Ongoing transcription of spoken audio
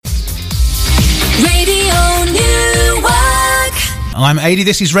Radio Newark. I'm Adi,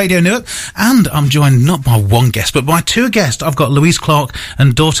 this is Radio Newark, and I'm joined not by one guest, but by two guests. I've got Louise Clark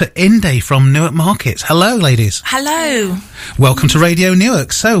and daughter Inde from Newark Markets. Hello, ladies. Hello. Welcome to Radio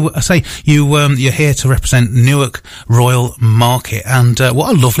Newark. So, I say, you're here to represent Newark Royal Market, and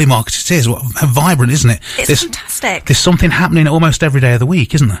what a lovely market it is. What vibrant, isn't it? It's fantastic. There's something happening almost every day of the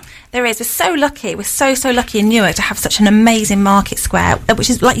week, isn't there? There is. We're so lucky. We're so lucky in Newark to have such an amazing market square, which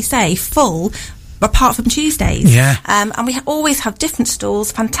is, like you say, full, apart from Tuesdays. Yeah. And we always have different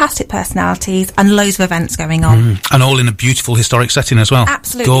stalls, fantastic personalities, and loads of events going on. And all in a beautiful historic setting as well.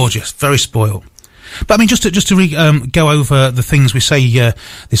 Absolutely. Gorgeous. Very spoiled. But I mean, just to go over the things we say,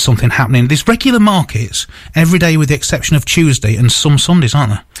 there's something happening. There's regular markets every day with the exception of Tuesday and some Sundays,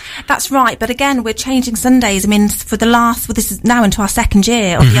 aren't there? That's right. But again, we're changing Sundays. I mean, this is now into our second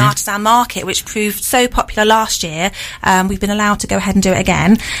year of the artisan market, which proved so popular last year. We've been allowed to go ahead and do it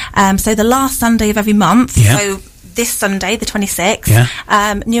again. So the last Sunday of every month. Yeah. So this Sunday, the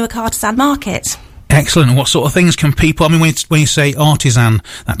 26th, Newark Artisan Market. Excellent. And what sort of things can people... I mean, when you say artisan,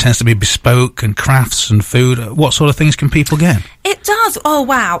 that tends to be bespoke and crafts and food. What sort of things can people get? It does. Oh,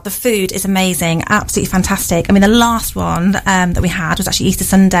 wow. The food is amazing. Absolutely fantastic. I mean, the last one that we had was actually Easter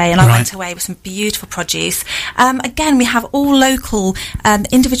Sunday, and I went away with some beautiful produce. Again, we have all local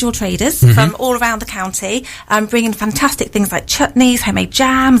individual traders from all around the county bringing fantastic things like chutneys, homemade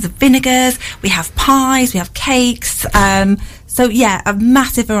jams, vinegars. We have pies, we have cakes. So, yeah, a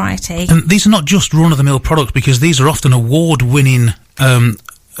massive variety. And these are not just run-of-the-mill products, because these are often award-winning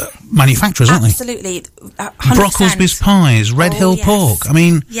manufacturers, aren't they? Absolutely. 100%. Brocklesby's pies, Red Hill pork. I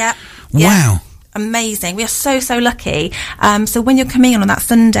mean, wow. Amazing. We are so lucky. So when you're coming in on that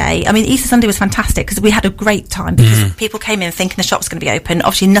Sunday, I mean, Easter Sunday was fantastic because we had a great time because people came in thinking the shop's going to be open.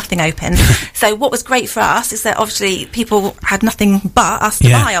 Obviously, nothing opened. So what was great for us is that obviously people had nothing but us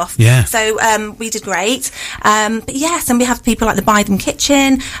to buy off. Yeah. So we did great. But yes, and we have people like the Bytham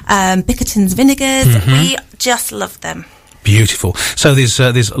Kitchen, Bickerton's Vinegars. We just love them. Beautiful. So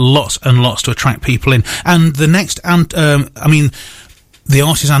there's lots and lots to attract people in. And the next, the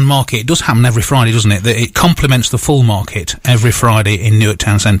artisan market does happen every Friday, doesn't it? It complements the full market every Friday in Newark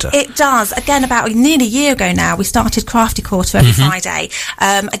Town Centre. It does. Again, about nearly a year ago now, we started Crafty Quarter every Friday.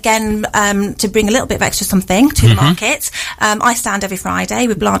 To bring a little bit of extra something to the market. I stand every Friday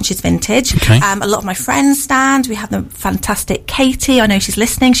with Blanche's Vintage. Okay. A lot of my friends stand. We have the fantastic Katie. I know she's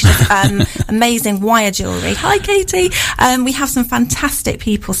listening. She does amazing wire jewellery. Hi, Katie. We have some fantastic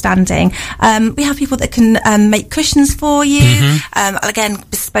people standing. We have people that can make cushions for you. Again,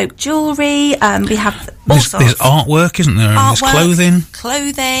 bespoke jewellery. We have all sorts. There's artwork, isn't there? And there's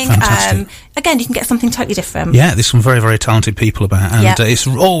clothing. Fantastic. Again, you can get something totally different. Yeah, there's some very, very talented people about, and it's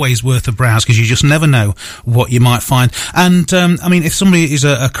always worth a browse because you just never know what you might find. And if somebody is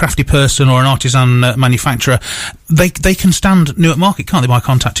a crafty person or an artisan manufacturer, they can stand Newark Market, can't they, by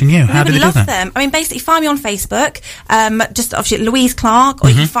contacting you? How do they do that? Them. I mean, basically, find me on Facebook, just obviously Louise Clark, or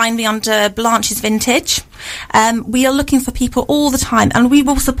you can find me under Blanche's Vintage. We are looking for people all the time, and we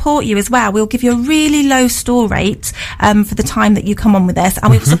will support you as well. We'll give you a really low store rate for the time that you come on with us,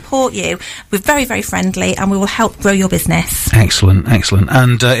 and we will support you. We're very, very friendly, and we will help grow your business. Excellent.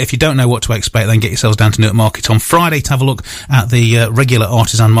 And if you don't know what to expect, then get yourselves down to Newark Market on Friday to have a look at the regular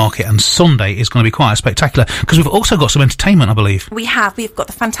artisan market, and Sunday is going to be quite spectacular because we've also got some entertainment, I believe. We have. We've got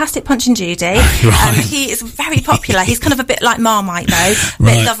the fantastic Punch and Judy. Right. He is very popular. He's kind of a bit like Marmite, though.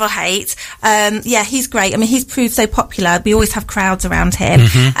 Bit love or hate. He's great. I mean, he's proved so popular. We always have crowds around him.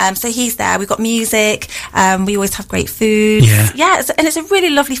 So he's there. We've got music. We always have great food. Yeah, and it's a really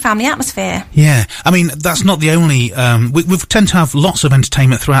lovely family atmosphere. Yeah, I mean, that's not the only... we tend to have lots of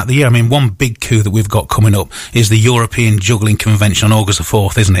entertainment throughout the year. I mean, one big coup that we've got coming up is the European Juggling Convention on August the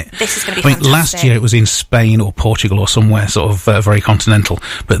 4th, isn't it? This is going to be fantastic. Last year it was in Spain or Portugal or somewhere sort of very continental,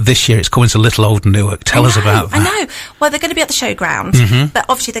 but this year it's coming to little old Newark. Tell us about that. I know. Well, they're going to be at the showground, but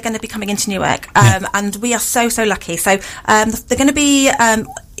obviously they're going to be coming into Newark, and we are so lucky. So they're going to be...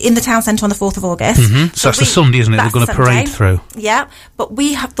 in the town centre on the 4th of August. So that's the Sunday, isn't it? They're going to parade through. Yeah, but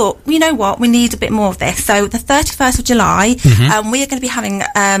we have thought, you know what, we need a bit more of this. So the 31st of July, we are going to be having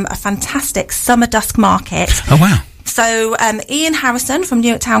a fantastic summer dusk market. Oh, wow. So Ian Harrison from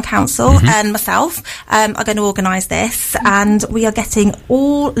Newark Town Council and myself are going to organise this, and we are getting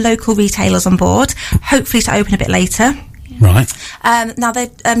all local retailers on board, hopefully to open a bit later. Right. Now, the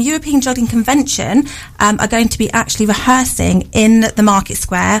European Juggling Convention are going to be actually rehearsing in the Market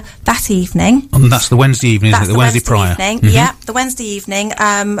Square that evening. And that's the Wednesday evening, isn't it? The Wednesday prior. Evening. Yeah, the Wednesday evening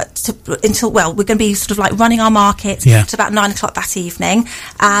we're going to be sort of like running our market to about 9 o'clock that evening.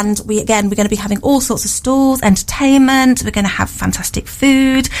 And we're going to be having all sorts of stalls, entertainment. We're going to have fantastic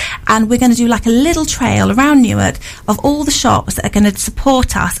food. and we're going to do like a little trail around Newark of all the shops that are going to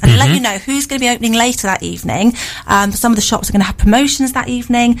support us and let you know who's going to be opening later that evening. Some of the shops are going to have promotions that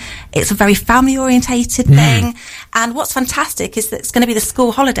evening. It's a very family orientated thing, and what's fantastic is that it's going to be the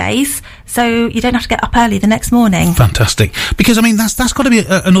school holidays, so you don't have to get up early the next morning. Fantastic, because I mean that's got to be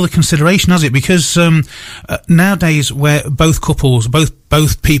another consideration, has it? Because nowadays, where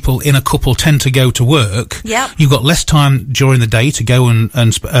both people in a couple tend to go to work, you've got less time during the day to go and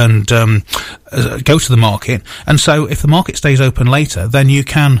go to the market, and so if the market stays open later, then you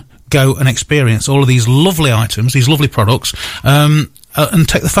can go and experience all of these lovely items, these lovely products, and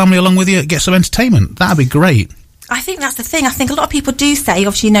take the family along with you, get some entertainment. That'd be great. I think that's the thing. I think a lot of people do say,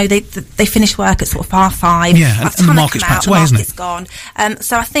 obviously, you know, they finish work at sort of 5:30. Yeah, and the market's packed away, isn't it? The market's gone.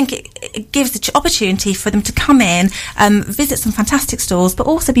 So I think it gives the opportunity for them to come in, visit some fantastic stores, but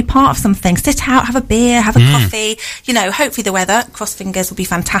also be part of something. Sit out, have a beer, have a coffee. You know, hopefully the weather, cross fingers, will be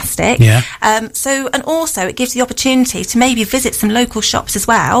fantastic. Yeah. And also it gives the opportunity to maybe visit some local shops as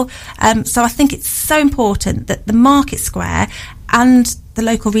well. So I think it's so important that the market square and the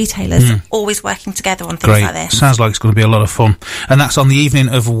local retailers are always working together on things like this. Sounds like it's going to be a lot of fun. And that's on the evening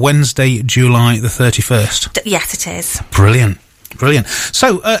of Wednesday, July the 31st. Yes, it is. Brilliant.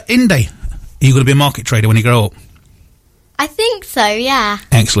 So, Indy, are you going to be a market trader when you grow up? I think so, yeah.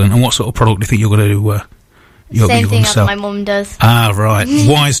 Excellent. And what sort of product do you think you're going to do? Same thing as my mum does. Ah, right.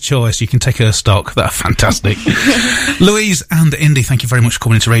 Wise choice. You can take her stock. That's fantastic. Louise and Indy, thank you very much for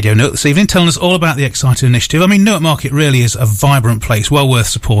coming into Radio Newark this evening, telling us all about the exciting initiative. I mean, Newark Market really is a vibrant place, well worth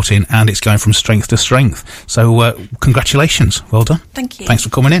supporting, and it's going from strength to strength. So, congratulations. Well done. Thank you. Thanks for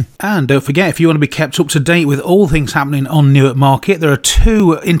coming in. And don't forget, if you want to be kept up to date with all things happening on Newark Market, there are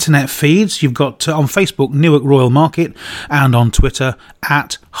 2 internet feeds. You've got on Facebook, Newark Royal Market, and on Twitter,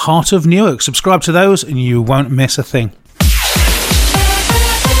 at Heart of Newark. Subscribe to those and you won't miss a thing.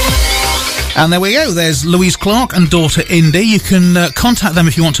 And there we go, there's Louise Clark and daughter Indy. You can contact them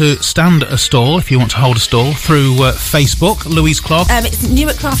if you want to stand a stall, if you want to hold a stall, through Facebook. Louise Clark. It's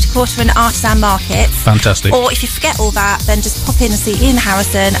Newark Crafty Quarter and Artisan Market. Fantastic. Or if you forget all that, then just pop in and see Ian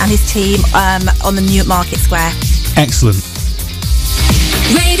Harrison and his team on the Newark Market Square. Excellent.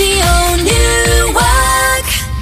 Radio Newark.